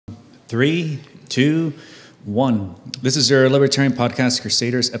3, 2, 1. This is your Libertarian Podcast,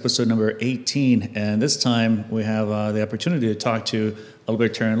 Crusaders, episode number 18. And this time we have the opportunity to talk to a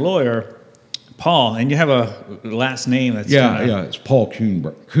libertarian lawyer, Paul. And you have a last name that's it's Paul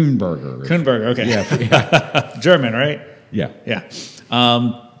Kunberger. Kunberger, okay. Yeah. German, right? Yeah. Yeah.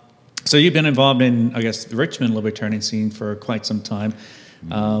 So you've been involved in, I guess, the Richmond libertarian scene for quite some time.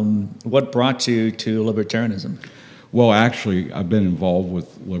 What brought you to libertarianism? Well, actually, I've been involved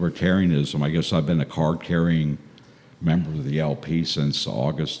with libertarianism. I guess I've been a card-carrying member of the LP since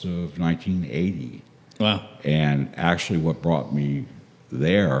August of 1980. Wow. And actually what brought me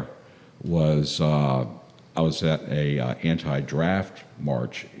there was I was at a anti-draft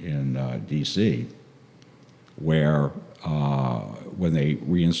march in D.C. where when they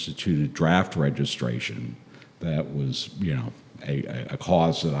reinstituted draft registration, that was, a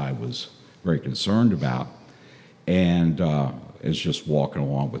cause that I was very concerned about. And as just walking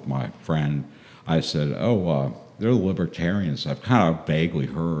along with my friend, I said, they're the libertarians. I've kind of vaguely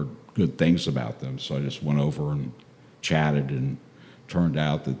heard good things about them. So I just went over and chatted, and turned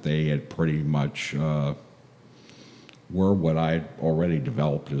out that they had pretty much were what I had already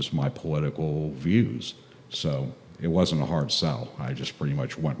developed as my political views. So it wasn't a hard sell. I just pretty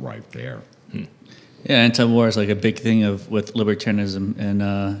much went right there. Yeah, anti-war is like a big thing with libertarianism,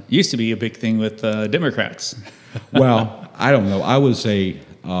 and used to be a big thing with Democrats. Well, I don't know. I was a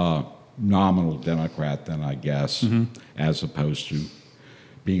nominal Democrat then, I guess, as opposed to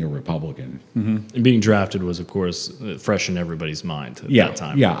being a Republican. And being drafted was, of course, fresh in everybody's mind at that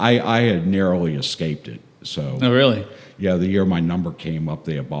time. Yeah, I had narrowly escaped it. So. Oh, really? Yeah, the year my number came up,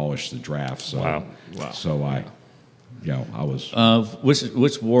 they abolished the draft. So, Wow. So I was.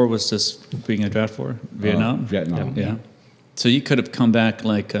 Which war was this being a draft for? Vietnam? Vietnam. Yeah. So you could have come back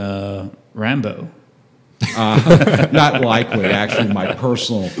like Rambo. Not likely. Actually, my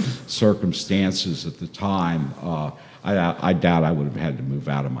personal circumstances at the time, I doubt I would have had to move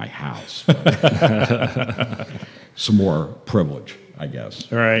out of my house. Some more privilege, I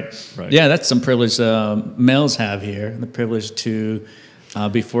guess. Right. Yeah, that's some privilege males have here. The privilege to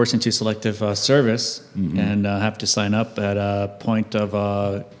be forced into selective service and have to sign up at a point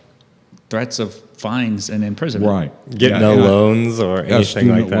of threats of fines and imprisonment. Right. Get no loans or anything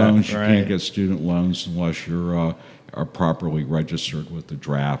like that. Loans, you can't get student loans unless you're are properly registered with the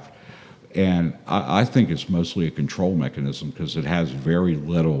draft. And I think it's mostly a control mechanism because it has very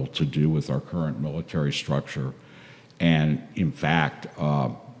little to do with our current military structure. And in fact,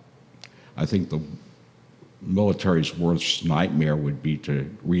 I think the military's worst nightmare would be to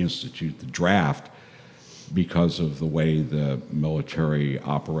reinstitute the draft because of the way the military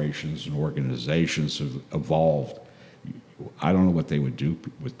operations and organizations have evolved. I don't know what they would do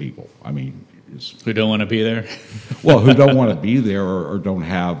with people. I mean, who don't want to be there? Well, who don't want to be there or don't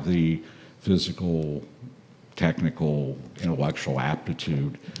have the physical, technical, intellectual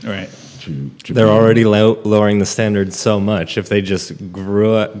aptitude. Right. To They're already lowering the standards so much. If they just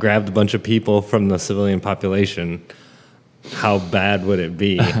grabbed a bunch of people from the civilian population, how bad would it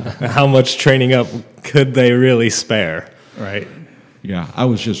be? How much training up could they really spare? Right. Yeah, I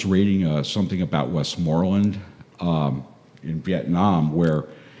was just reading something about Westmoreland in Vietnam where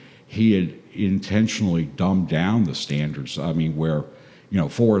he had intentionally dumbed down the standards. I mean, where,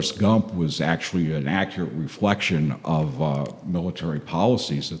 Forrest Gump was actually an accurate reflection of military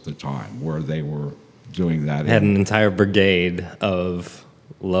policies at the time where they were doing that. Had an entire brigade of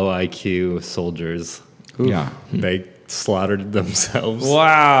low IQ soldiers. Yeah. They slaughtered themselves.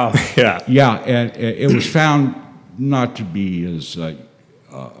 Wow. Yeah. Yeah, and it was found not to be as, it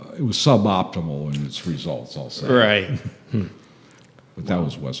was suboptimal in its results, I'll say. Right. But that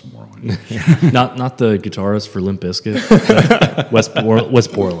was Westmoreland. not the guitarist for Limp Bizkit.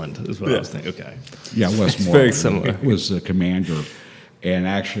 Westmoreland is what I was thinking. Okay. Yeah, Westmoreland. Very similar. It was the commander. And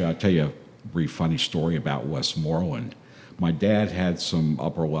actually, I'll tell you a brief funny story about Westmoreland. My dad had some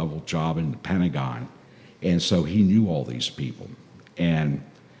upper-level job in the Pentagon, and so he knew all these people. And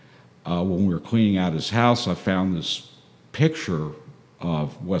when we were cleaning out his house, I found this picture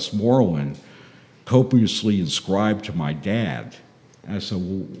of Westmoreland copiously inscribed to my dad. And I said,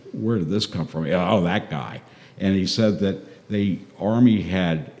 well, where did this come from? Oh, that guy. And he said that the Army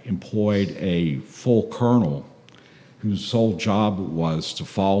had employed a full colonel whose sole job was to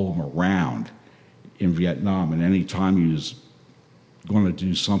follow him around in Vietnam. And any time he was going to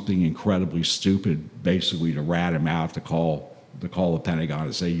do something incredibly stupid, basically to rat him out, to call to call the Pentagon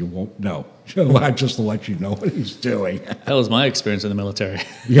and say you won't know. Just to let you know what he's doing. That was my experience in the military.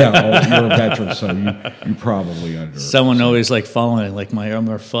 Yeah, you're a veteran, so you probably under. Someone always like following, like my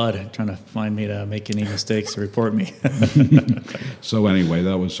armor FUD, trying to find me to make any mistakes to report me. So anyway,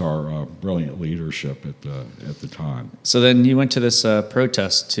 that was our brilliant leadership at the time. So then you went to this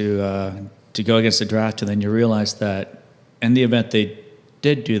protest to go against the draft, and then you realized that in the event they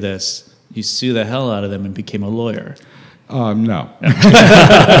did do this, you sue the hell out of them and became a lawyer. No.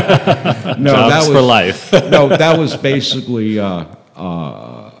 No, Jobs for life. No, that was basically a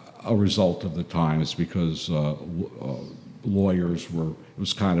result of the times because lawyers were. It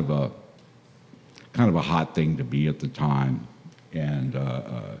was kind of a hot thing to be at the time, and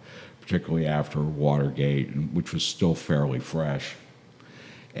particularly after Watergate, which was still fairly fresh,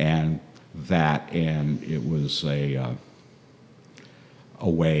 and it was a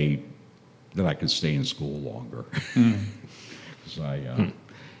way that I could stay in school longer.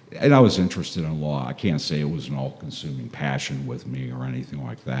 And I was interested in law. I can't say it was an all-consuming passion with me or anything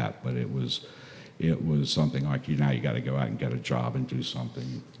like that, but it was something like you got to go out and get a job and do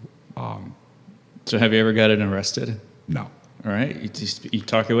something. So have you ever gotten arrested? No. All right, you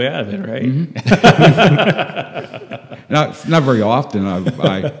talk your way out of it, right? Mm-hmm. Not very often.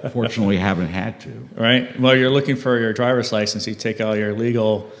 I fortunately haven't had to. Right. Well, you're looking for your driver's license. You take out your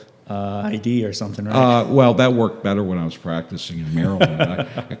legal ID or something, right? Well, that worked better when I was practicing in Maryland.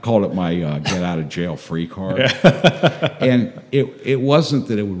 I called it my get out of jail free card. And it wasn't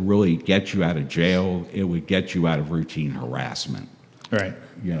that it would really get you out of jail. It would get you out of routine harassment. Right.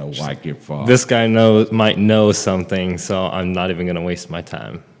 You know, like if This guy might know something, so I'm not even going to waste my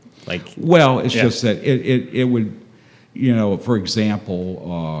time. Well, it's just that it would, for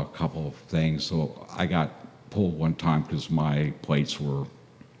example, a couple of things. So I got pulled one time because my plates were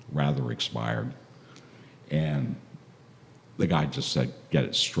rather expired, and the guy just said, "Get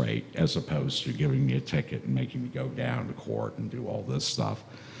it straight," as opposed to giving me a ticket and making me go down to court and do all this stuff.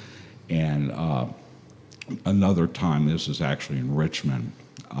 And another time, this is actually in Richmond,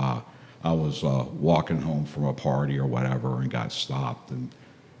 I was walking home from a party or whatever and got stopped, and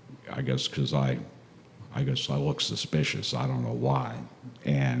I guess because I look suspicious, I don't know why,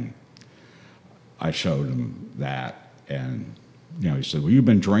 and I showed him that, and he said, "Well, you've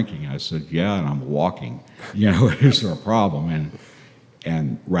been drinking." I said, "Yeah, and I'm walking. Is there a problem?"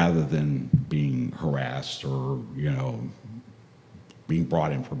 And rather than being harassed or being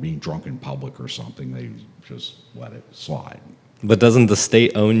brought in for being drunk in public or something, they just let it slide. But doesn't the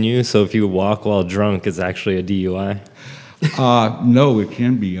state own you? So if you walk while drunk, it's actually a DUI? No, it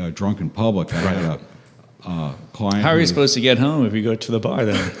can be drunk in public. I had a client. How are you supposed to get home if you go to the bar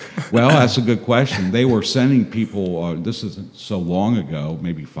then? Well, that's a good question. They were sending people, this isn't so long ago,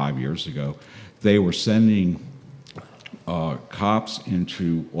 maybe 5 years ago, they were sending cops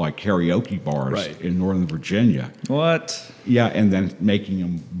into like karaoke bars in Northern Virginia. What? Yeah, and then making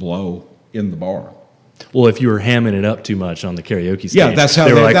them blow in the bar. Well, if you were hamming it up too much on the karaoke stage, yeah, that's how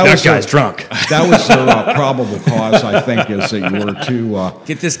they were like, that guy's their, drunk. That was their probable cause, I think, is that you were too...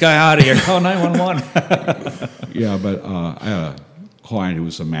 Get this guy out of here. Call 911. Yeah, but I had a client who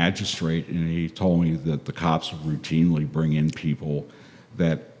was a magistrate, and he told me that the cops would routinely bring in people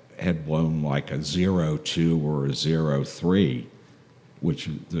that had blown like a 02 or a 03, which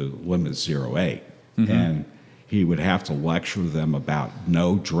the limit is 08. Mm-hmm. And he would have to lecture them about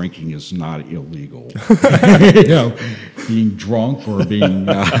no, drinking is not illegal. Being drunk or being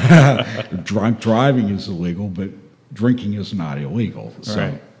drunk driving is illegal, but drinking is not illegal. So.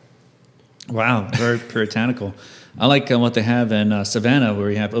 Right. Wow, very puritanical. I like what they have in Savannah,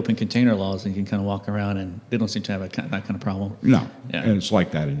 where you have open container laws and you can kind of walk around, and they don't seem to have that kind of problem. No, yeah. And it's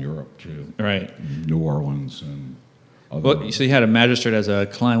like that in Europe too. Right. New Orleans and. Well, so you had a magistrate as a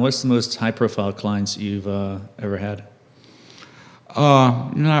client. What's the most high-profile clients you've ever had?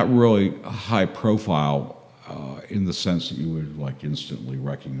 Not really high profile in the sense that you would like instantly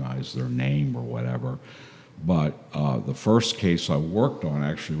recognize their name or whatever. But the first case I worked on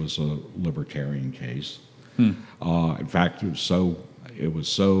actually was a libertarian case. In fact, I was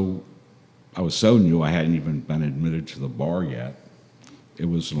so new I hadn't even been admitted to the bar yet. It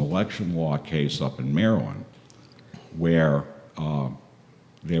was an election law case up in Maryland, where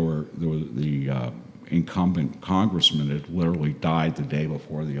the incumbent congressman had literally died the day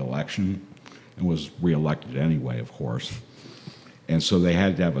before the election and was reelected anyway, of course. And so they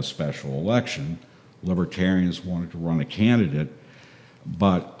had to have a special election. Libertarians wanted to run a candidate,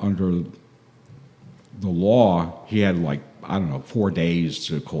 but under the law, he had 4 days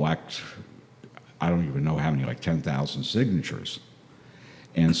to collect, I don't even know how many, 10,000 signatures.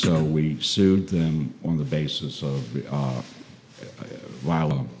 And so we sued them on the basis of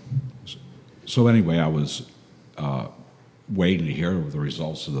while so anyway, I was waiting to hear the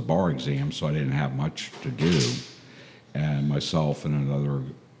results of the bar exam, so I didn't have much to do. And myself and another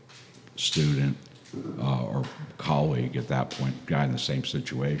student or colleague at that point, guy in the same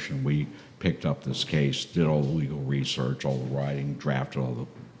situation, we picked up this case, did all the legal research, all the writing, drafted all the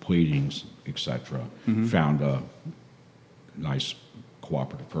pleadings, etc. Found a nice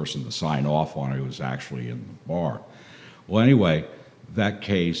cooperative person to sign off on it who was actually in the bar. Well, anyway, that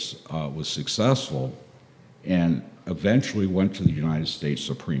case was successful and eventually went to the United States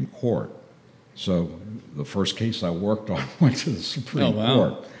Supreme Court. So the first case I worked on went to the Supreme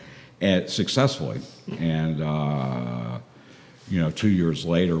Court, and successfully. And 2 years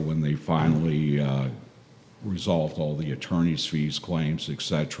later, when they finally resolved all the attorney's fees claims,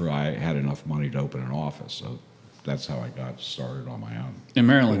 etc., I had enough money to open an office. So that's how I got started on my own. In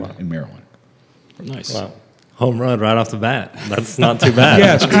Maryland? In Maryland. Nice. Wow. Home run right off the bat. That's not too bad.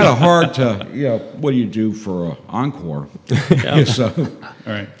 Yeah, it's kind of hard to, what do you do for an encore? So,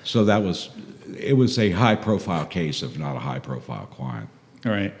 All right. So it was a high-profile case, if not a high-profile client.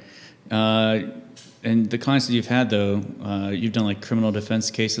 All right. And the clients that you've had, though, you've done like criminal defense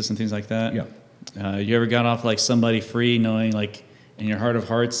cases and things like that? Yeah. You ever got off like somebody free knowing like in your heart of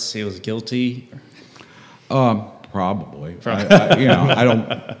hearts he was guilty? Probably.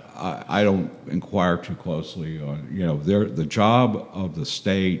 I don't inquire too closely on, the job of the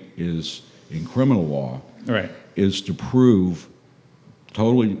state is, in criminal law, Right. is to prove,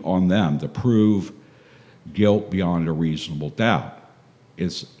 totally on them, to prove guilt beyond a reasonable doubt.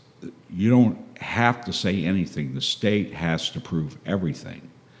 You don't have to say anything. The state has to prove everything.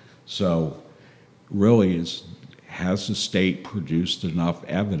 So really, has the state produced enough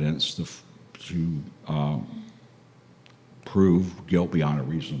evidence to prove guilt beyond a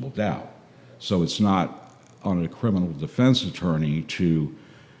reasonable doubt? So it's not on a criminal defense attorney to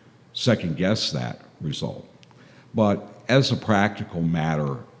second guess that result. But as a practical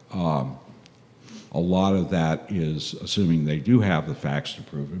matter, a lot of that is assuming they do have the facts to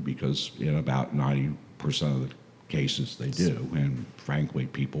prove it, because in about 90% of the cases they do, and frankly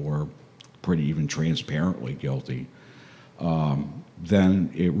people are pretty even transparently guilty.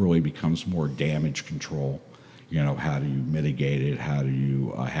 Then it really becomes more damage control. How do you mitigate it? How do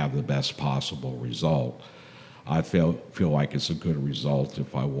you have the best possible result? I feel like it's a good result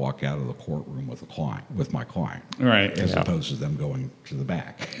if I walk out of the courtroom with my client, Right. as opposed to them going to the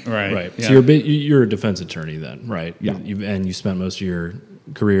back. Right. Right. Yeah. So you're a defense attorney then, right? Yeah. And you spent most of your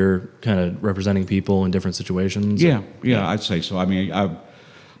career kind of representing people in different situations? Yeah, I'd say so. I mean,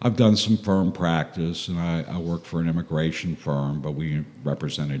 I've done some firm practice, and I worked for an immigration firm, but we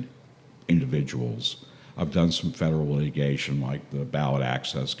represented individuals. I've done some federal litigation, like the ballot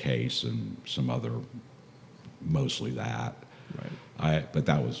access case and some other, mostly that. Right. But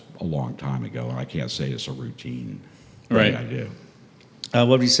that was a long time ago, and I can't say it's a routine Right. thing I do. What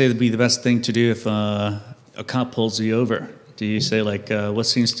would you say would be the best thing to do if a cop pulls you over? Do you say like, what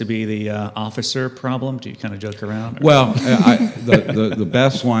seems to be the officer problem? Do you kind of joke around? Or? Well, the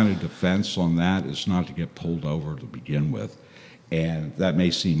best line of defense on that is not to get pulled over to begin with. And that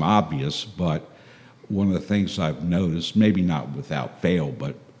may seem obvious, but one of the things I've noticed, maybe not without fail,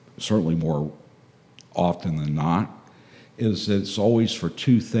 but certainly more often than not, is that it's always for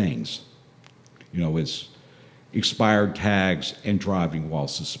two things. It's expired tags and driving while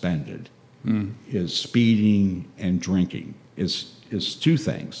suspended. Is speeding and drinking. It's two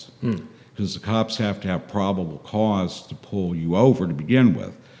things. Because the cops have to have probable cause to pull you over to begin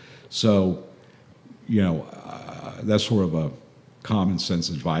with. So, that's sort of a common sense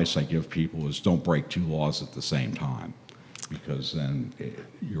advice I give people is don't break two laws at the same time, because then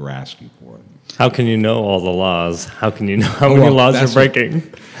you're asking for it. How can you know all the laws? How can you know how many laws you're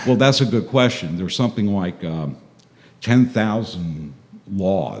breaking? Well, that's a good question. There's something like 10,000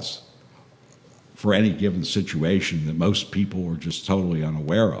 laws for any given situation that most people are just totally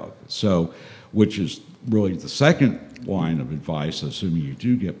unaware of. So, which is really the second line of advice, assuming you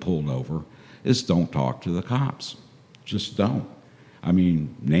do get pulled over, is don't talk to the cops. Just don't. I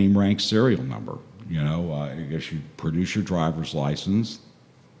mean, name, rank, serial number. I guess you produce your driver's license,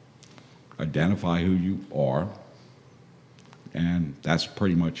 identify who you are, and that's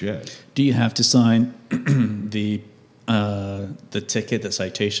pretty much it. Do you have to sign the ticket, the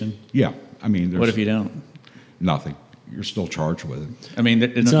citation? Yeah, I mean, What if you don't? Nothing. You're still charged with it. I mean,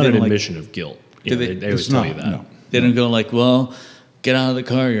 It's not an admission of guilt. They always tell you that. No. They don't go like, well, get out of the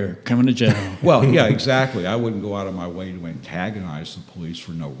car, you're coming to jail. Well, yeah, exactly. I wouldn't go out of my way to antagonize the police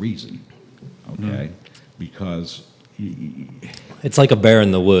for no reason, okay? Because It's like a bear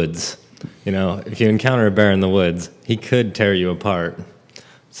in the woods. You know, if you encounter a bear in the woods, he could tear you apart.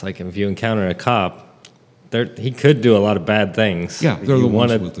 It's like if you encounter a cop, he could do a lot of bad things. Yeah, they're the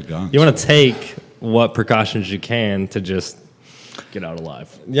ones with the guns. You want to take what precautions you can to just Get out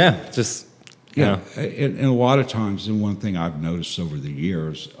alive. Yeah, just yeah. And a lot of times, and one thing I've noticed over the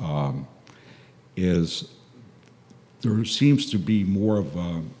years is there seems to be more of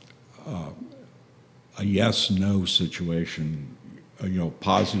a yes/no situation,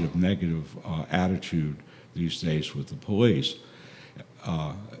 positive, negative attitude these days with the police.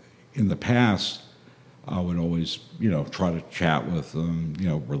 In the past, I would always, try to chat with them,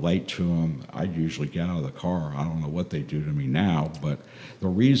 relate to them. I'd usually get out of the car. I don't know what they do to me now, but the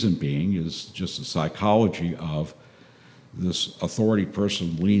reason being is just the psychology of this authority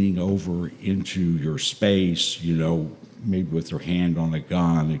person leaning over into your space, maybe with their hand on a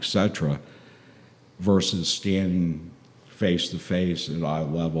gun, etc., versus standing face to face at eye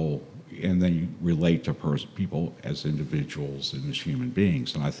level, and then you relate to people as individuals and as human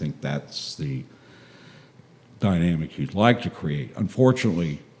beings. And I think that's the dynamic you'd like to create.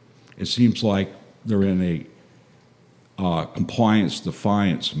 Unfortunately, it seems like they're in a compliance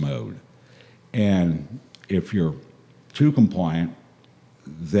defiance mode. And if you're too compliant,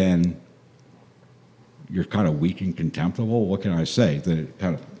 then you're kind of weak and contemptible. What can I say?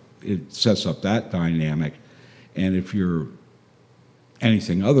 That it sets up that dynamic. And if you're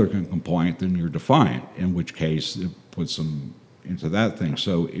anything other than compliant, then you're defiant, in which case it puts them into that thing.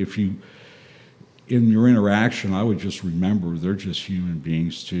 So if you, in your interaction, I would just remember they're just human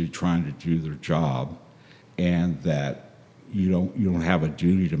beings too, trying to do their job, and that you don't have a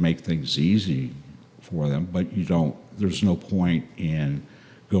duty to make things easy for them, but there's no point in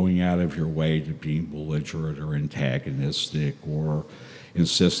going out of your way to being belligerent or antagonistic or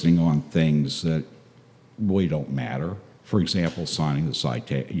insisting on things that really don't matter. For example, signing a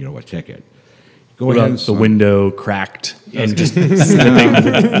ticket. What about the window cracked and just slipping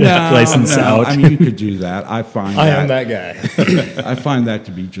the license out? I mean, you could do that. I am that guy. I find that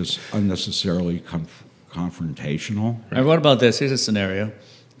to be just unnecessarily confrontational. And what about this? Here's a scenario.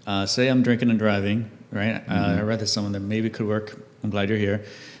 Say I'm drinking and driving, right? I read this someone that maybe could work. I'm glad you're here.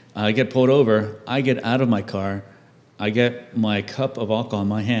 I get pulled over. I get out of my car. I get my cup of alcohol in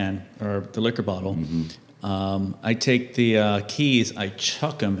my hand, or the liquor bottle. I take the keys. I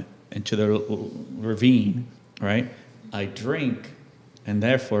chuck them into the ravine, right? I drink, and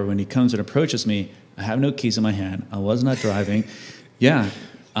therefore, when he comes and approaches me, I have no keys in my hand. I was not driving. Yeah,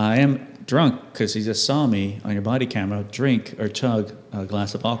 I am drunk because he just saw me on your body camera drink or chug a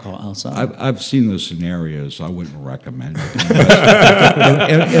glass of alcohol outside. I've seen those scenarios. I wouldn't recommend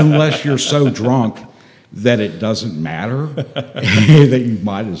it unless you're so drunk that it doesn't matter, that you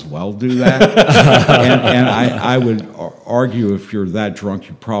might as well do that. And I would argue if you're that drunk,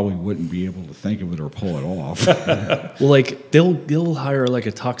 you probably wouldn't be able to think of it or pull it off. Well, like they'll hire like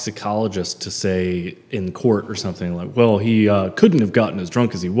a toxicologist to say in court or something like, well, he couldn't have gotten as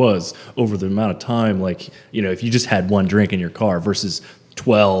drunk as he was over the amount of time. Like, if you just had one drink in your car versus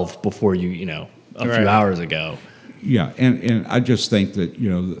 12 before you, a few hours ago. Yeah, and I just think that,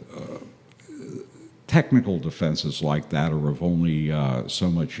 technical defenses like that are of only so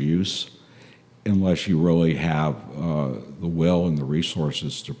much use unless you really have the will and the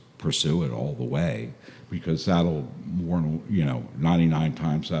resources to pursue it all the way, because that'll 99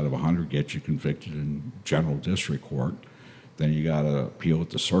 times out of 100 get you convicted in general district court. Then you got to appeal it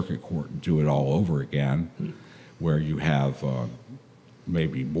to circuit court and do it all over again, where you have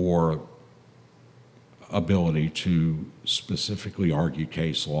maybe more ability to specifically argue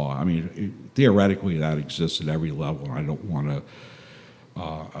case law. I mean, theoretically that exists at every level, and I don't want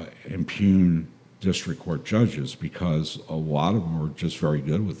to impugn district court judges, because a lot of them are just very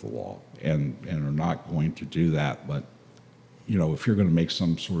good with the law and are not going to do that. But, if you're going to make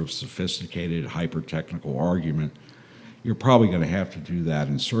some sort of sophisticated, hyper-technical argument, you're probably going to have to do that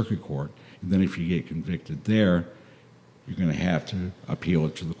in circuit court. And then if you get convicted there, you're going to have to appeal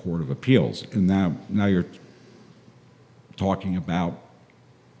it to the Court of Appeals. And now you're talking about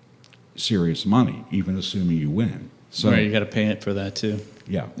serious money, even assuming you win. So, right, you got to pay it for that too.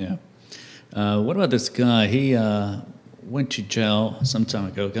 Yeah. Yeah. What about this guy? He went to jail some time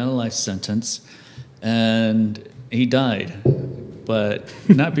ago, got a life sentence, and he died. But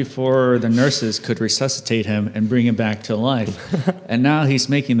not before the nurses could resuscitate him and bring him back to life. And now he's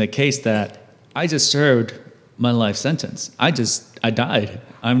making the case that I just served my life sentence. I died.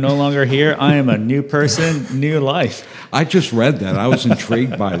 I'm no longer here. I am a new person, new life. I just read that. I was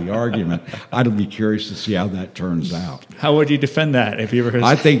intrigued by the argument. I'd be curious to see how that turns out. How would you defend that if you ever heard?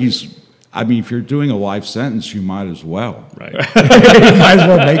 I think he's I mean, if you're doing a life sentence, you might as well. Right. You might as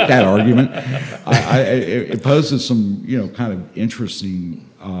well make that argument. It poses some, kind of interesting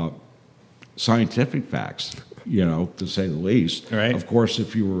scientific facts, to say the least. Right. Of course,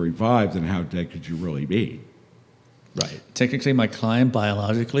 if you were revived, then how dead could you really be? Right. Technically, my client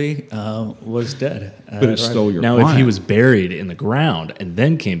biologically was dead. But it's still your Now, client. if he was buried in the ground and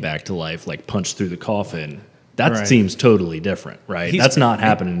then came back to life, like punched through the coffin, that Right. seems totally different, right? That's not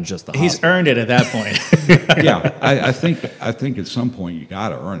happening in just the He's hospital. earned it at that point. Yeah, I think at some point you got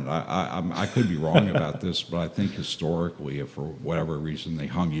to earn it. I could be wrong about this, but I think historically, if for whatever reason they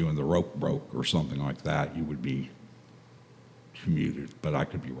hung you and the rope broke or something like that, you would be commuted. But I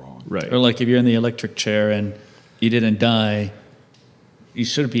could be wrong. Right. Or like if you're in the electric chair and you didn't die, you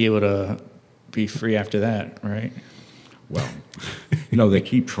should be able to be free after that, right? Well, they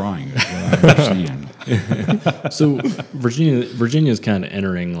keep trying. Is what I understand. So Virginia's kind of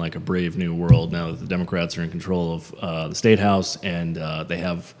entering like a brave new world now that the Democrats are in control of the state house, and they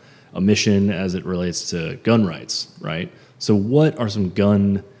have a mission as it relates to gun rights, right? So what are some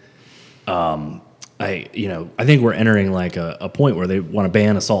gun? I think we're entering like a point where they want to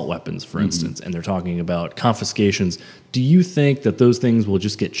ban assault weapons, for instance, and they're talking about confiscations. Do you think that those things will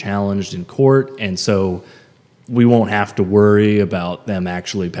just get challenged in court, and so we won't have to worry about them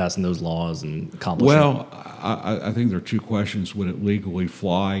actually passing those laws and accomplishing? Well, I think there are two questions: would it legally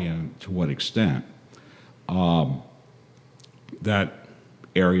fly, and to what extent? That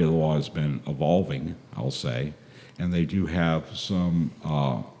area of the law has been evolving, I'll say, and they do have some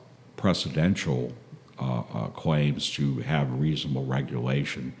precedential claims to have reasonable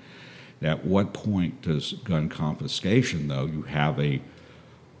regulation. At what point does gun confiscation, though, you have a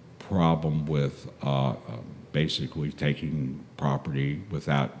problem with basically taking property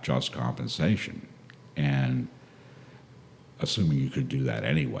without just compensation, and assuming you could do that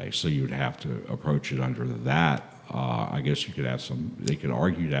anyway, so you'd have to approach it under that. I guess you could have they could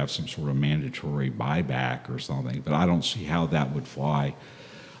argue to have some sort of mandatory buyback or something, but I don't see how that would fly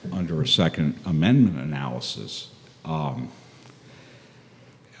under a Second Amendment analysis.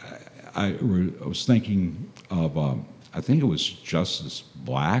 I was thinking of, I think it was Justice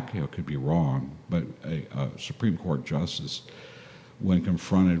Black, I could be wrong, but a Supreme Court justice, when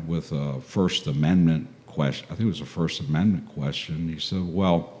confronted with a First Amendment question, I think it was a First Amendment question, he said,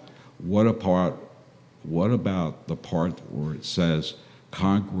 well, what about the part where it says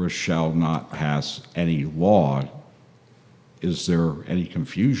Congress shall not pass any law? Is there any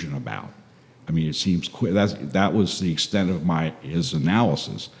confusion about? I mean, it seems clear. That was the extent of his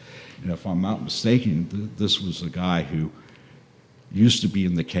analysis. And if I'm not mistaken, this was a guy who used to be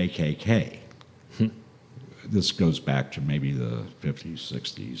in the KKK. This goes back to maybe the 50s,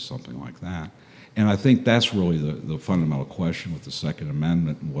 60s, something like that. And I think that's really the fundamental question with the Second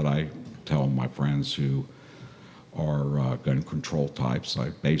Amendment, and what I tell my friends who are gun control types. I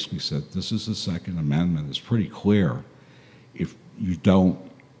basically said, this is the Second Amendment. It's pretty clear. If you don't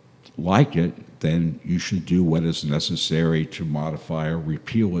like it, then you should do what is necessary to modify or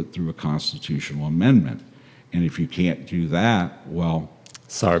repeal it through a constitutional amendment. And if you can't do that, well,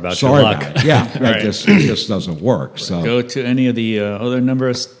 sorry about your luck. About it. Yeah, Right. it just doesn't work. So, Go to any of the other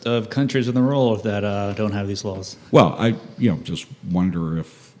number of countries in the world that don't have these laws. well, I just wonder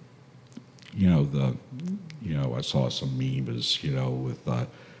if I saw some memes with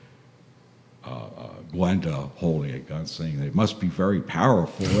Glenda holding a gun, saying they must be very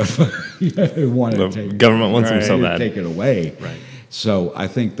powerful if they want to The government wants them so bad. take it away. Right. So I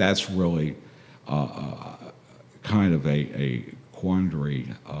think that's really kind of a quandary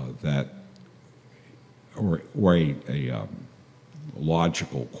or a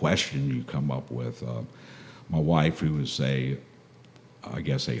logical question you come up with. My wife, who is I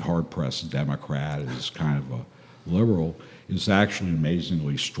guess a hard-pressed Democrat, is kind of a liberal, is actually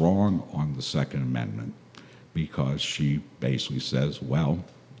amazingly strong on the Second Amendment, because she basically says, well,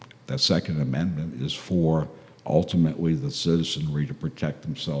 the Second Amendment is for ultimately the citizenry to protect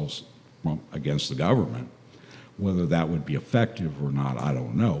themselves against the government. Whether that would be effective or not, I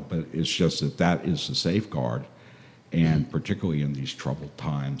don't know, but it's just that is the safeguard. And particularly in these troubled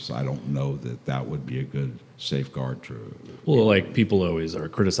times, I don't know that would be a good safeguard to. Well, like people always are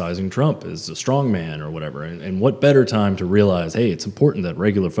criticizing Trump as a strong man or whatever. And what better time to realize, hey, it's important that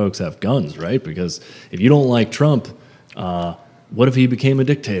regular folks have guns, right? Because if you don't like Trump, what if he became a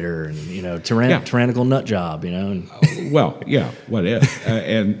dictator and, tyrannical nut job, And, Well, yeah, what if?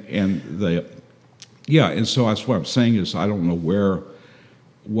 And so that's what I'm saying is I don't know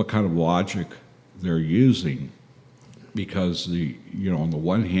what kind of logic they're using, because on the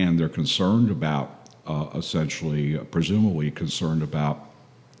one hand they're concerned about presumably concerned about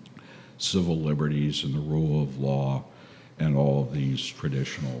civil liberties and the rule of law and all of these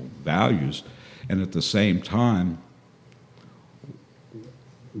traditional values, and at the same time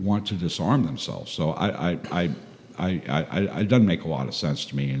want to disarm themselves. So it doesn't make a lot of sense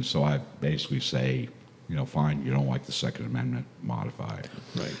to me, and so I basically say, fine, you don't like the Second Amendment, modify it.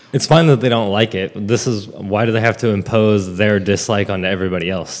 Right. It's fine that they don't like it. This is why do they have to impose their dislike onto everybody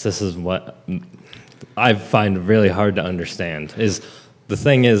else? This is what I find really hard to understand. The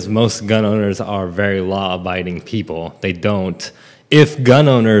thing is, most gun owners are very law-abiding people. They don't. If gun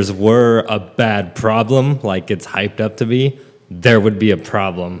owners were a bad problem, like it's hyped up to be, there would be a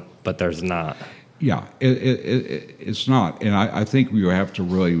problem, but there's not. Yeah, it's not. And I think we have to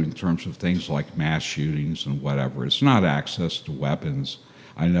really, in terms of things like mass shootings and whatever, it's not access to weapons.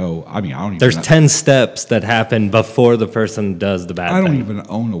 I don't even... There's 10 steps that happen before the person does the bad thing. I don't even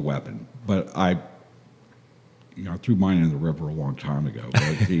own a weapon, but I threw mine in the river a long time ago.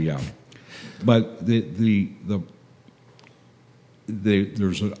 But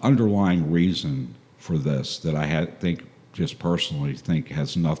there's an underlying reason for this that I just personally think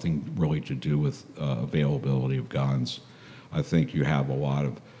has nothing really to do with availability of guns. I think you have a lot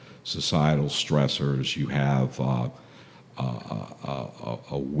of societal stressors. You have a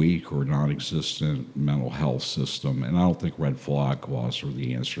weak or non-existent mental health system, and I don't think red flag laws are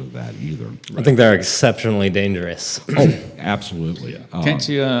the answer to that either. I think they're exceptionally dangerous. Oh, absolutely. Can't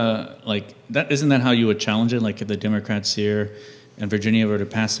you, isn't that how you would challenge it? Like if the Democrats here in Virginia were to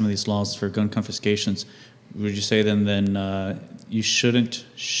pass some of these laws for gun confiscations, would you say then you shouldn't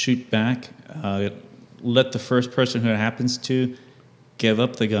shoot back, let the first person who it happens to give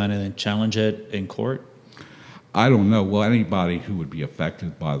up the gun and then challenge it in court? I don't know. Well, anybody who would be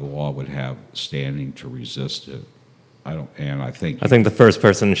affected by the law would have standing to resist it. I think the first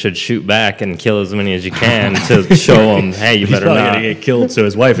person should shoot back and kill as many as you can to show them, hey, you better not. He's probably going to get killed, so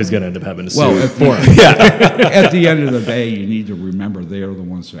his wife is going to end up having to sue for him. At the end of the day, you need to remember they are the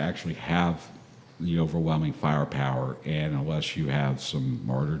ones who actually have the overwhelming firepower, and unless you have some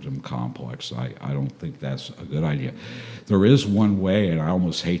martyrdom complex, I don't think that's a good idea. There is one way, and I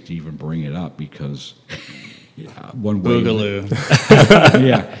almost hate to even bring it up because one way... Boogaloo.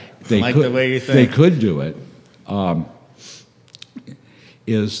 Yeah. The way you think. They could do it.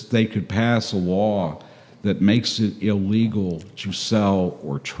 Is they could pass a law that makes it illegal to sell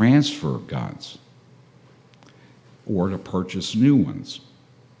or transfer guns or to purchase new ones.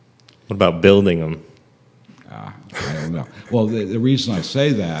 What about building them? I don't know. Well, the reason I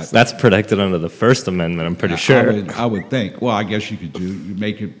say that... That's protected under the First Amendment, I'm pretty sure. I would think. Well, I guess you could you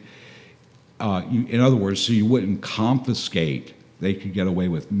make it... in other words, so you wouldn't confiscate. They could get away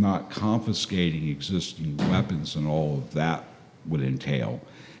with not confiscating existing weapons, and all of that would entail,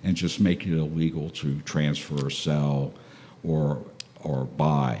 and just make it illegal to transfer, sell, or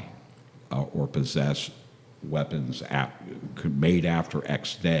buy, or possess weapons made after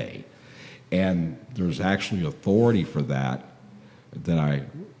X day. And there's actually authority for that I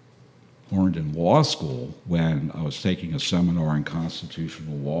learned in law school when I was taking a seminar in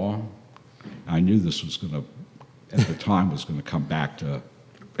constitutional law. I knew this was going to, at the time, was going to come back to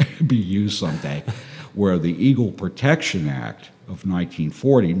be used someday, where the Eagle Protection Act of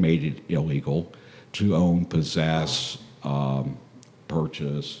 1940 made it illegal to own, possess,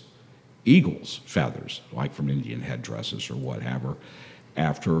 purchase eagles' feathers, like from Indian headdresses or whatever,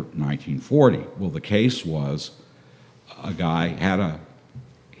 after 1940. Well, the case was a guy had a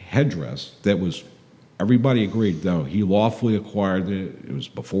headdress that was, everybody agreed, though, he lawfully acquired it. It was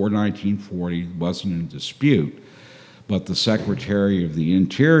before 1940, wasn't in dispute. But the Secretary of the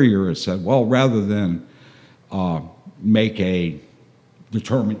Interior has said, well, rather than make a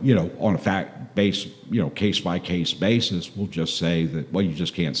on a fact-based, case-by-case basis, we'll just say that, well, you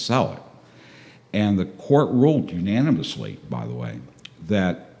just can't sell it. And the court ruled unanimously, by the way,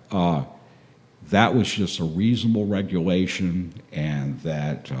 that that was just a reasonable regulation, and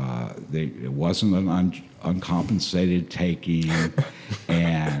that it wasn't an uncompensated taking,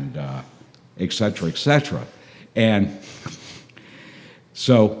 and et cetera, et cetera. And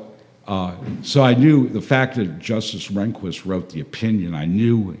so I knew the fact that Justice Rehnquist wrote the opinion, I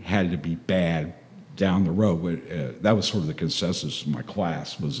knew had to be bad down the road. That was sort of the consensus in my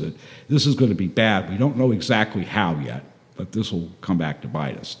class, was that this is going to be bad. We don't know exactly how yet, but this will come back to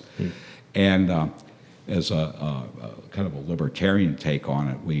bite us. And as a kind of a libertarian take on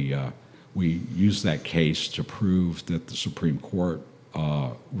it, we used that case to prove that the Supreme Court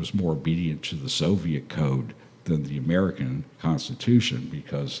was more obedient to the Soviet code than the American Constitution,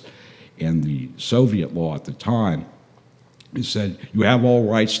 because in the Soviet law at the time, it said you have all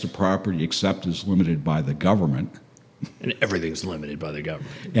rights to property except as limited by the government, And everything's limited by the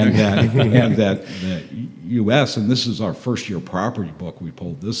government. And that the U.S., and this is our first year property book, we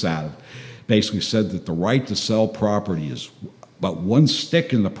pulled this out of, basically said that the right to sell property is but one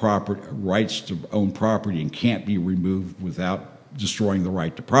stick in the property rights to own property and can't be removed without destroying the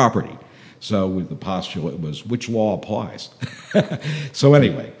right to property. So with the postulate was which law applies. So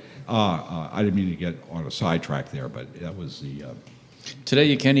anyway, I didn't mean to get on a sidetrack there, but that was the. Today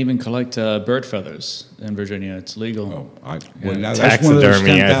you can't even collect bird feathers in Virginia. It's legal. Well, now that's one of those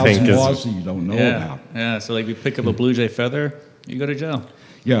Taxidermy, I 10,000 think, laws that you don't know about. Yeah, so like if you pick up a blue jay feather, you go to jail.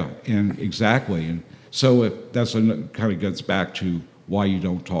 Yeah, and exactly. And so that's kind of gets back to why you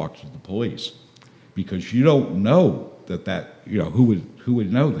don't talk to the police, because you don't know that who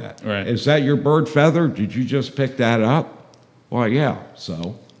would know that? Right. Is that your bird feather? Did you just pick that up? Well, yeah.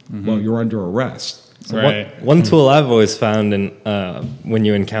 So, well, you're under arrest. So Right. One tool I've always found in, when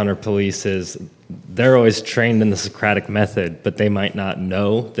you encounter police is they're always trained in the Socratic method, but they might not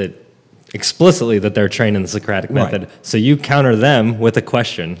know that explicitly that they're trained in the Socratic method. So you counter them with a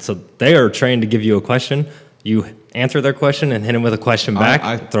question. So they are trained to give you a question. You answer their question and hit them with a question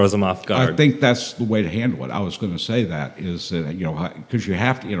back. Throws them off guard. I think that's the way to handle it. I was going to say that is that, because you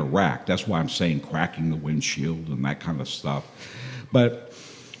have to interact. That's why I'm saying cracking the windshield and that kind of stuff. But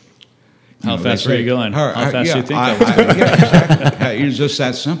How fast were you going? How fast do you think exactly. It's just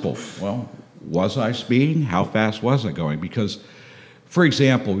that simple. Well, was I speeding? How fast was I going? Because, for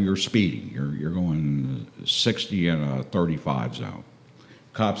example, you're speeding. You're going 60 in a 35 zone.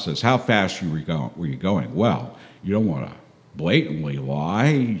 Cop says, how fast were you going? Well, you don't want to blatantly lie.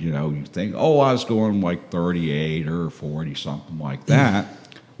 You think, oh, I was going like 38 or 40, something like that.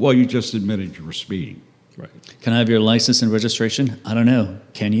 Well, you just admitted you were speeding. Right. Can I have your license and registration? I don't know.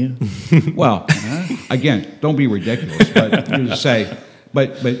 Can you? Well, again, don't be ridiculous, but you just say,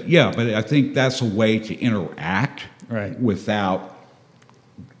 but I think that's a way to interact without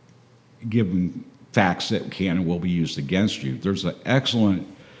giving facts that can and will be used against you. There's an excellent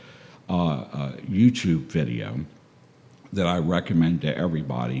YouTube video that I recommend to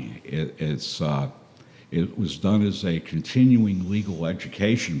everybody. It was done as a continuing legal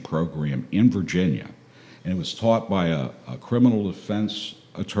education program in Virginia. And it was taught by a criminal defense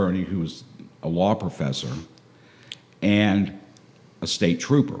attorney who was a law professor and a state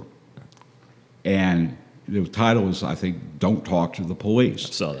trooper. And the title is, I think, Don't Talk to the Police.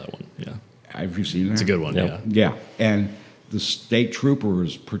 I saw that one, yeah. Have you seen that? It's a good one, yeah. Yeah, and the state trooper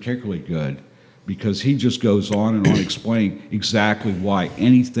is particularly good because he just goes on and on explaining exactly why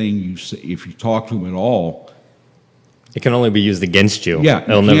anything you say, if you talk to him at all, it can only be used against you. Yeah,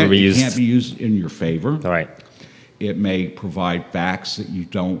 it'll never be used. It can't be used in your favor. Right. It may provide facts that you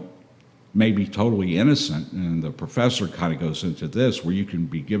don't, may be totally innocent, and the professor kind of goes into this where you can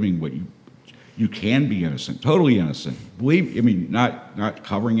be giving what you can be innocent, totally innocent. Not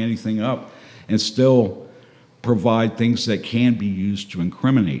covering anything up, and still provide things that can be used to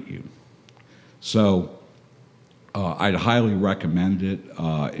incriminate you. So I'd highly recommend it.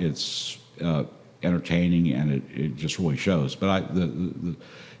 It's entertaining, and it just really shows. But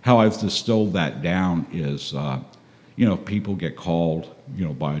how I've distilled that down is, if people get called,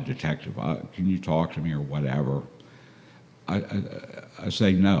 by a detective, can you talk to me or whatever? I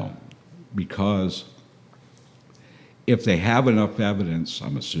say no, because if they have enough evidence,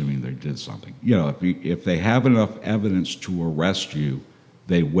 I'm assuming they did something. If they have enough evidence to arrest you,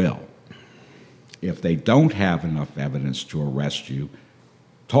 they will. If they don't have enough evidence to arrest you,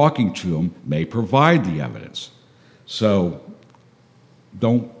 talking to them may provide the evidence. So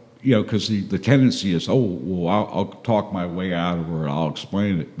don't, because the tendency is, oh, well, I'll talk my way out of it or I'll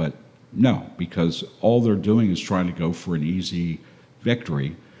explain it. But no, because all they're doing is trying to go for an easy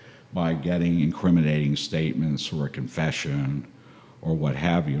victory by getting incriminating statements or a confession or what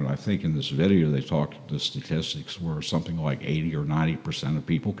have you. And I think in this video they talked the statistics where something like 80 or 90% of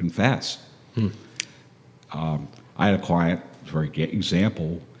people confess. I had a client, for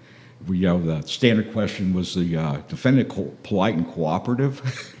example, the standard question was the defendant polite and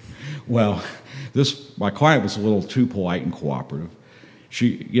cooperative? Well, my client was a little too polite and cooperative.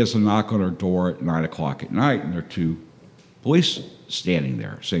 She gets a knock on her door at 9 o'clock at night, and there are two police standing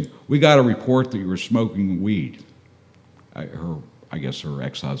there saying, we got a report that you were smoking weed. I guess her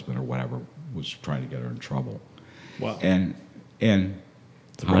ex-husband or whatever was trying to get her in trouble. Wow. And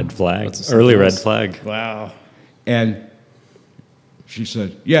it's a red flag, early red flag. Wow. And she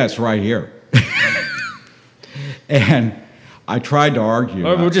said, yeah, it's right here. And I tried to argue.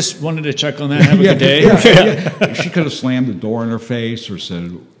 Or we just wanted to check on that. Have a good day. Yeah. She could have slammed the door in her face or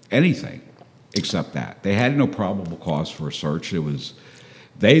said anything except that. They had no probable cause for a search.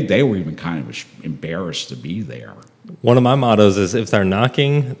 they were even kind of embarrassed to be there. One of my mottos is if they're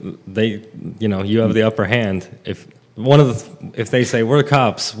knocking, you have the upper hand. If they say we're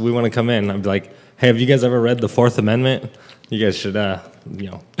cops, we want to come in, I'd be like, hey, have you guys ever read the Fourth Amendment? You guys should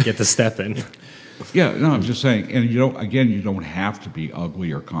get to step in. Yeah, no, I'm just saying, and you don't have to be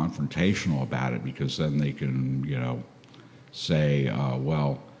ugly or confrontational about it, because then they can, say, I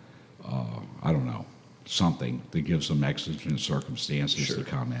don't know, something that gives them exigent circumstances to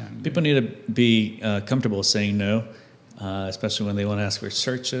come in. People need to be comfortable saying no, especially when they want to ask for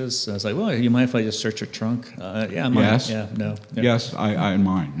searches. I was like, well, you mind if I just search your trunk? Yeah, I mind. Yes. Yeah, no. Yeah. Yes, I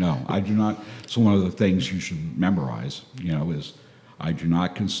mind. No, I do not. So one of the things you should memorize, is I do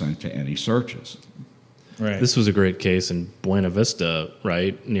not consent to any searches. Right. This was a great case in Buena Vista,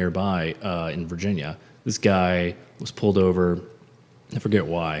 right, nearby in Virginia. This guy was pulled over, I forget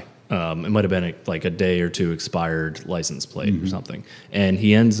why. It might have been like a day or two expired license plate or something. And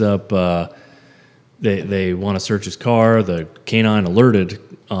he ends up, they want to search his car. The canine alerted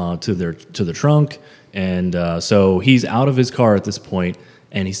to the trunk. And so he's out of his car at this point,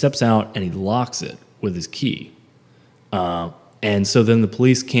 and he steps out and he locks it with his key. And so then the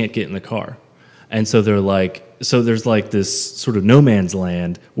police can't get in the car. And so there's like this sort of no man's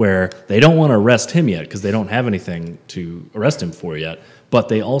land where they don't want to arrest him yet because they don't have anything to arrest him for yet. But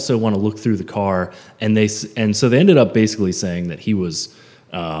they also want to look through the car, and so they ended up basically saying that he was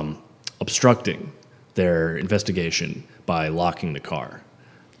obstructing their investigation by locking the car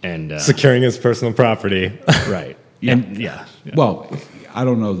and Securing his personal property. right. Yeah. And yeah. Well, I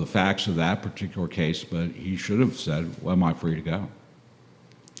don't know the facts of that particular case, but he should have said, well, am I free to go?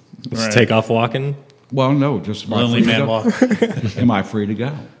 Just take off walking. Well, no, just am I Lonely free to man go? walk. Am I free to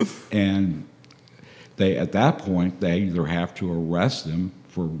go? And at that point, they either have to arrest him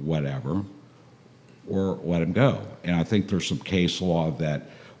for whatever or let him go. And I think there's some case law that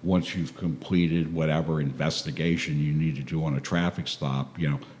once you've completed whatever investigation you need to do on a traffic stop,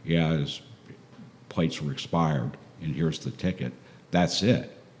 his plates were expired and here's the ticket. That's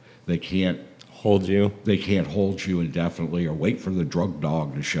it. They can't Hold you. They can't hold you indefinitely or wait for the drug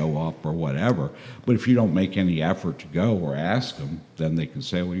dog to show up or whatever. But if you don't make any effort to go or ask them, then they can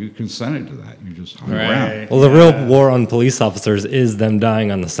say, well, you consented to that. You just hung around. Well, the real war on police officers is them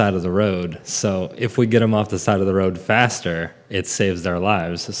dying on the side of the road. So if we get them off the side of the road faster, it saves their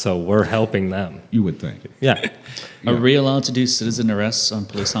lives. So we're helping them. You would think. Yeah. Are we allowed to do citizen arrests on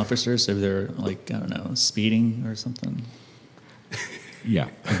police officers if they're, like, I don't know, speeding or something? Yeah.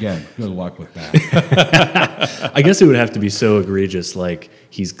 Again, good luck with that. I guess it would have to be so egregious, like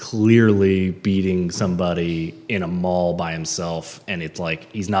he's clearly beating somebody in a mall by himself, and it's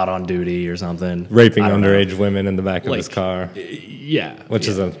like he's not on duty or something. Raping I don't underage know. women in the back of his Like, car, Yeah. which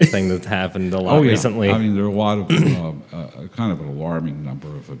is a thing that's happened a lot recently. I mean, there are a lot of kind of an alarming number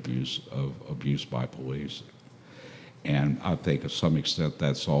of abuse by police, and I think to some extent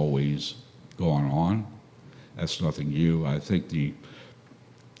that's always going on. That's nothing new. I think the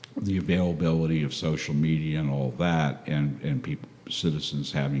availability of social media and all that, and citizens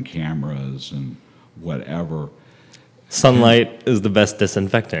having cameras and whatever. Sunlight is the best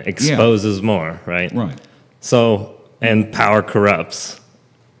disinfectant. Exposes more, right? Right. So, and power corrupts.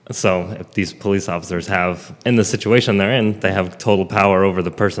 So if these police officers have, in the situation they're in, they have total power over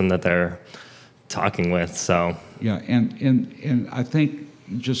the person that they're talking with. So Yeah, and I think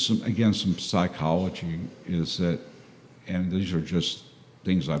just some psychology is that, and these are just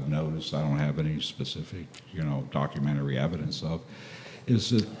things I've noticed, I don't have any specific, documentary evidence of,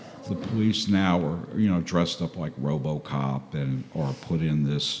 is that the police now are, dressed up like RoboCop and are put in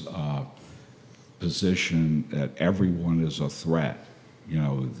this position that everyone is a threat,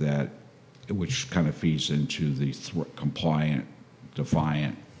 which kind of feeds into the compliant,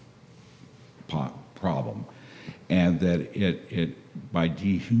 defiant problem. And that it by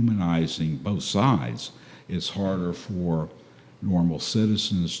dehumanizing both sides, it's harder for normal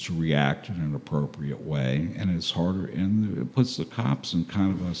citizens to react in an appropriate way, and it's harder, and it puts the cops in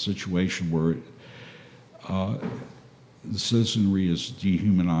kind of a situation where the citizenry is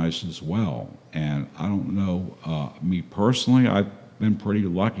dehumanized as well. And I don't know, me personally, I've been pretty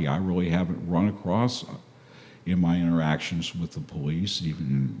lucky. I really haven't run across in my interactions with the police,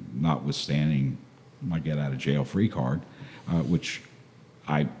 even notwithstanding my get out of jail free card, which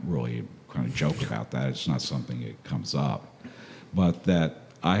I really kind of joke about that. It's not something that comes up. But that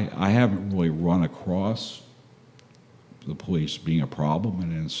I haven't really run across the police being a problem,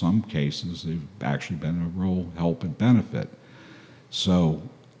 and in some cases they've actually been a real help and benefit. So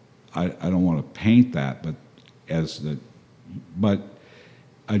I don't want to paint that, but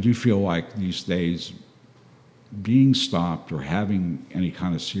I do feel like these days being stopped or having any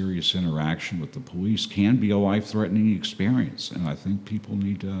kind of serious interaction with the police can be a life-threatening experience, and I think people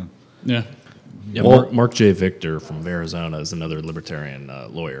need to. Yeah. Yeah, Mark J. Victor from Arizona is another libertarian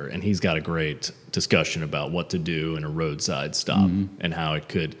lawyer, and he's got a great discussion about what to do in a roadside stop and how it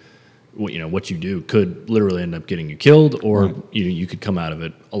could, what you do could literally end up getting you killed, or you could come out of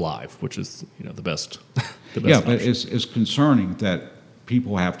it alive, which is the best. The best Yeah, option. but it's concerning that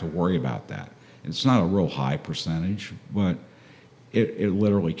people have to worry about that. It's not a real high percentage, but it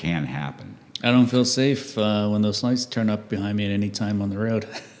literally can happen. I don't feel safe when those lights turn up behind me at any time on the road.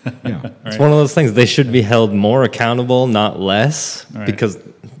 Yeah. It's one of those things. They should be held more accountable, not less, Right. because,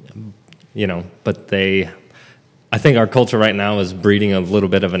 but I think our culture right now is breeding a little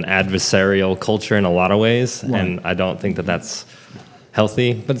bit of an adversarial culture in a lot of ways, and I don't think that that's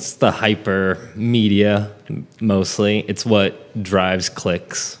healthy, but it's the hyper media mostly. It's what drives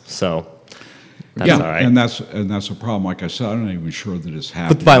clicks, so that's all right. and that's a problem. Like I said, I'm not even sure that it's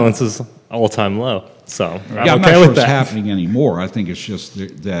happening. But violence is all-time low, so I'm I'm not okay sure with it's that. happening anymore. I think it's just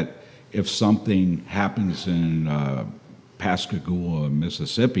that if something happens in Pascagoula,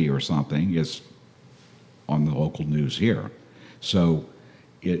 Mississippi or something, it's on the local news here. So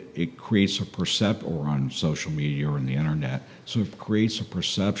it creates a or on social media or on the internet, so it creates a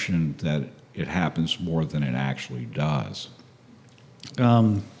perception that it happens more than it actually does.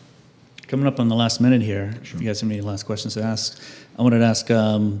 Coming up on the last minute here, if you guys have any last questions to ask, I wanted to ask,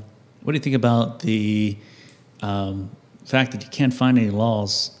 what do you think about the fact that you can't find any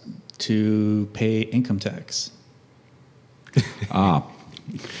laws to pay income tax?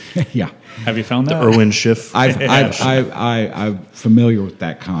 Yeah. Have you found that? Irwin Schiff. I'm familiar with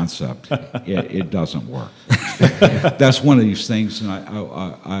that concept. It doesn't work. That's one of these things, and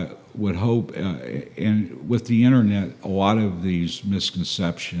I would hope, and with the internet, a lot of these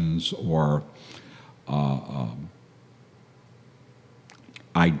misconceptions or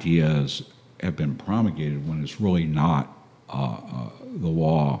ideas have been promulgated when it's really not the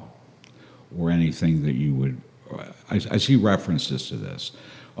law or anything that you would. I see references to this.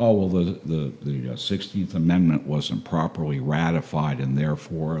 Oh, well, the 16th Amendment wasn't properly ratified, and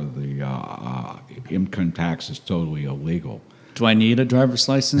therefore the income tax is totally illegal. Do I need a driver's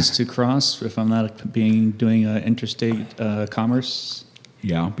license to cross if I'm not doing interstate commerce?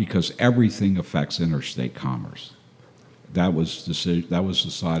 Yeah, because everything affects interstate commerce. That was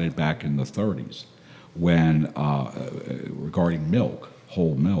decided back in the 30s when regarding milk,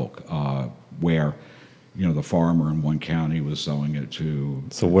 whole milk, where the farmer in one county was selling it to.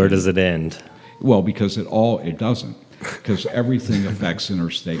 So where does it end? Well, because it doesn't, because everything affects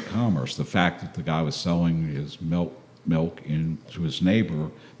interstate commerce. The fact that the guy was selling his milk to his neighbor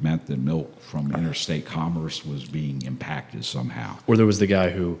meant that milk from interstate commerce was being impacted somehow. Or there was the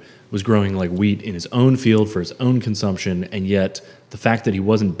guy who was growing like wheat in his own field for his own consumption, and yet the fact that he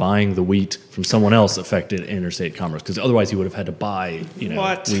wasn't buying the wheat from someone else affected interstate commerce, because otherwise he would have had to buy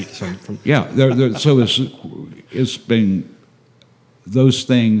wheat from. Yeah, so it's been, those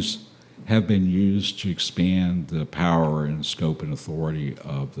things have been used to expand the power and scope and authority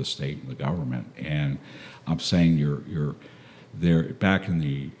of the state and the government. And I'm saying you're there. Back in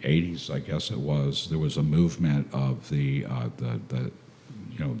the 80s, I guess it was, there was a movement of the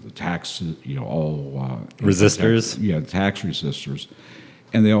tax, all Resistors? tax resistors,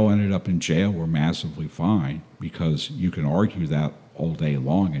 and they all ended up in jail or massively fined, because you can argue that all day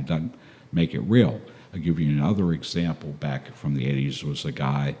long and it doesn't make it real. I'll give you another example. Back from the 80s was a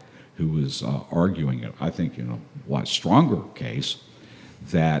guy who was arguing, I think in a lot stronger case,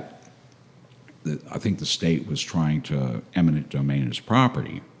 that I think the state was trying to eminent domain his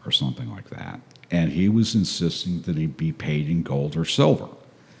property or something like that, and he was insisting that he be paid in gold or silver,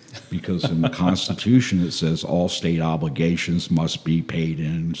 because in the Constitution it says all state obligations must be paid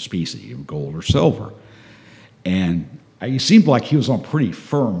in specie, in gold or silver. And he seemed like he was on pretty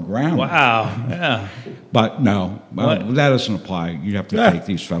firm ground. Wow, yeah. But no, that doesn't apply. You have to take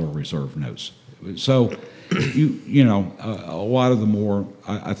these Federal Reserve notes. So, a lot of the more,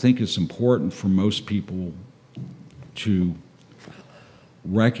 I think it's important for most people to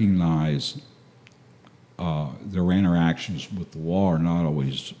recognize their interactions with the law are not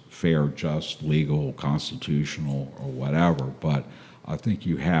always fair, just, legal, constitutional, or whatever. But I think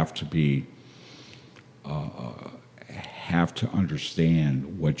you have to be have to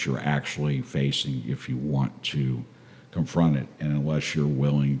understand what you're actually facing if you want to confront it. And unless you're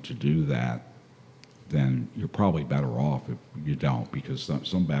willing to do that, then you're probably better off if you don't, because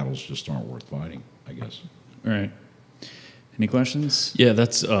some battles just aren't worth fighting, I guess. All right. Any questions? Yeah,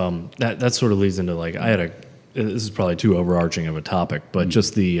 that's that sort of leads into, like, I had a this is probably too overarching of a topic, but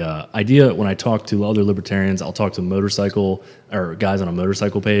just the idea when I talk to other libertarians, I'll talk to motorcycle or guys on a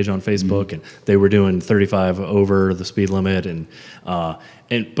motorcycle page on Facebook, and they were doing 35 over the speed limit,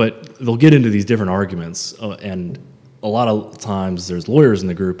 but they'll get into these different arguments, and a lot of times there's lawyers in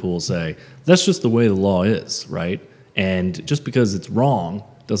the group who will say that's just the way the law is, right? And just because it's wrong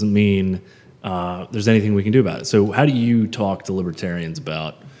doesn't mean there's anything we can do about it. So how do you talk to libertarians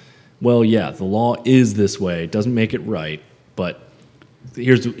about, well, yeah, the law is this way, it doesn't make it right, but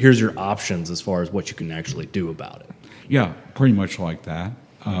here's your options as far as what you can actually do about it? Yeah, pretty much like that,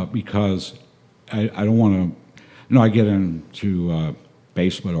 because I don't want to, I get into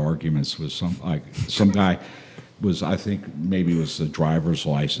basement arguments with some guy was, I think maybe it was the driver's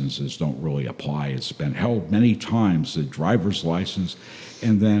licenses don't really apply. It's been held many times, the driver's license,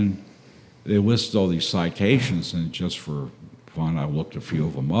 and then they list all these citations, and just for fun, I looked a few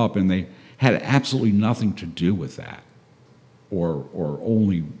of them up, and they had absolutely nothing to do with that, or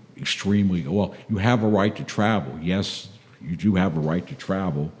only extremely, well, you have a right to travel. Yes, you do have a right to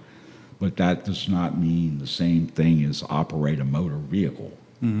travel, but that does not mean the same thing as operate a motor vehicle.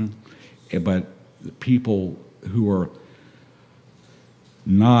 But the people who are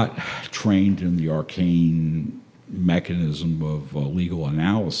not trained in the arcane mechanism of legal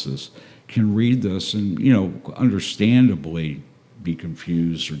analysis can read this and, understandably be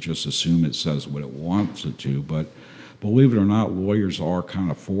confused or just assume it says what it wants it to. But believe it or not, lawyers are kind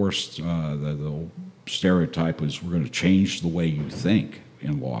of forced. The stereotype is we're going to change the way you think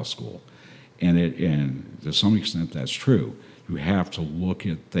in law school. And to some extent that's true. You have to look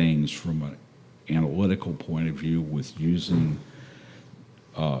at things from an analytical point of view with using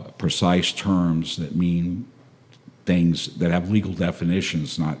precise terms that mean things that have legal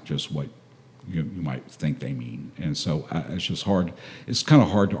definitions, not just what you might think they mean. And so it's just hard. It's kind of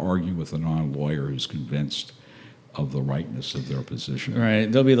hard to argue with a non-lawyer who's convinced of the rightness of their position.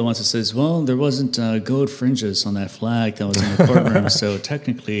 Right. They'll be the ones that says, well, there wasn't gold fringes on that flag that was in the courtroom, so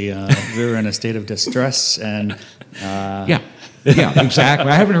technically we were in a state of distress. And yeah,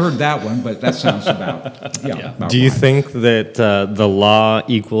 exactly. I haven't heard that one, but that sounds about Do you right. think that the law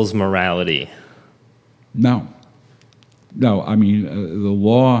equals morality? No. I mean, the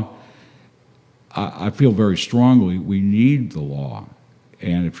law, I feel very strongly we need the law.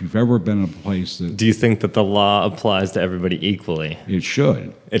 And if you've ever been in a place that... Do you think that the law applies to everybody equally? It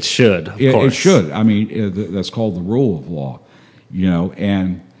should. It should, of course. It should. I mean, that's called the rule of law,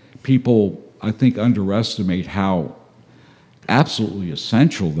 and people, I think, underestimate how absolutely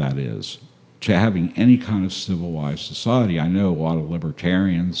essential that is to having any kind of civilized society. I know a lot of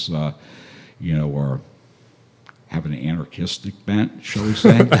libertarians, are have an anarchistic bent, shall we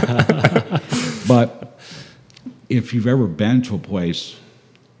say. But if you've ever been to a place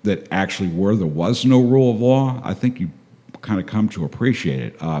that actually where there was no rule of law, I think you kind of come to appreciate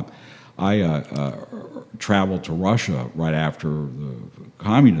it. I traveled to Russia right after the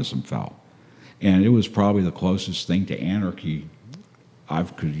communism fell, and it was probably the closest thing to anarchy I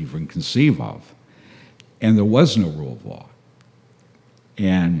could even conceive of. And there was no rule of law.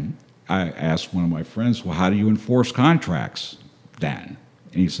 And I asked one of my friends, well, how do you enforce contracts then?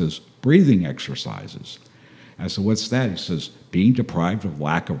 And he says, breathing exercises. I said, what's that? He says, being deprived of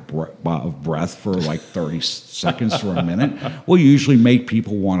lack of breath for like 30 seconds or a minute will usually make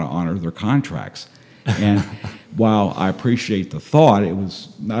people want to honor their contracts. And while I appreciate the thought, it was,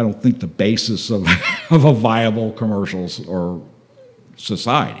 I don't think, the basis of a viable commercial or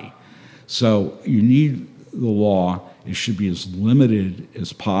society. So you need the law. It should be as limited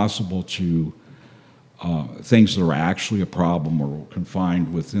as possible to things that are actually a problem or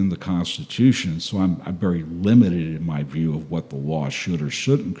confined within the Constitution. So I'm very limited in my view of what the law should or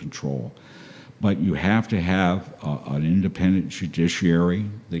shouldn't control. But you have to have an independent judiciary.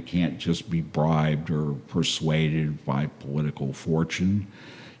 They can't just be bribed or persuaded by political fortune.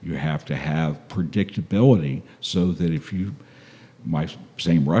 You have to have predictability so that if you, my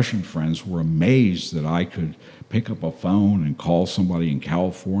same Russian friends were amazed that I could pick up a phone and call somebody in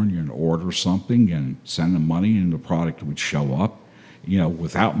California and order something and send them money and the product would show up,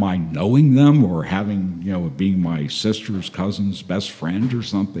 without my knowing them or having, being my sister's cousin's best friend or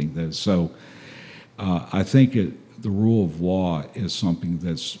something. So I think the rule of law is something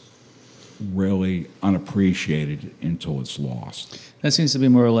that's really unappreciated until it's lost. That seems to be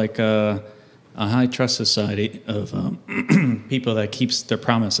more like a high trust society of people that keeps their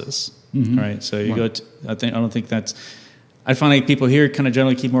promises. Mm-hmm. Right. So you go to, I don't think that's, I find like people here kind of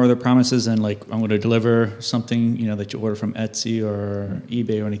generally keep more of their promises and like, I'm going to deliver something, that you order from Etsy or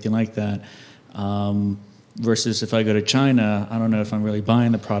eBay or anything like that. versus if I go to China, I don't know if I'm really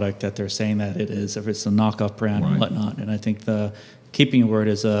buying the product that they're saying that it is, if it's a knockoff brand and whatnot. And I think the keeping word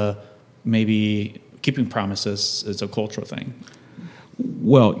is maybe keeping promises is a cultural thing.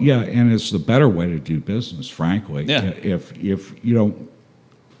 Well, yeah, and it's the better way to do business, frankly. Yeah. If you don't,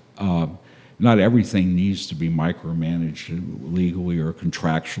 not everything needs to be micromanaged legally or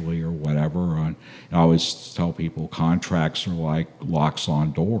contractually or whatever. I always tell people contracts are like locks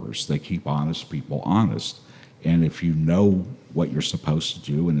on doors. They keep honest people honest. And if you know what you're supposed to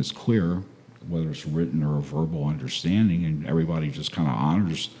do and it's clear, whether it's written or a verbal understanding, and everybody just kind of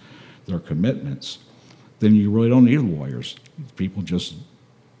honors their commitments, then you really don't need lawyers. People just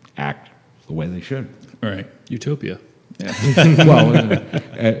act the way they should. Right. Utopia. Yeah. Well,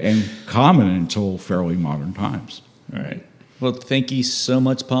 and common until fairly modern times. All right. Well, thank you so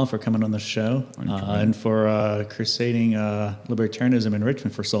much, Paul, for coming on the show and for crusading libertarianism in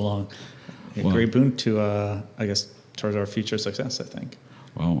Richmond for so long. A great boon to, I guess, towards our future success, I think.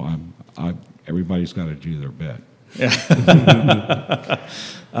 Well, everybody's got to do their bit. Yeah.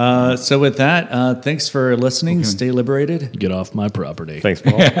 So with that, thanks for listening. Okay. Stay liberated. Get off my property. Thanks,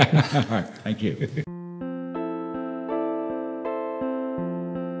 Paul. All right. Thank you.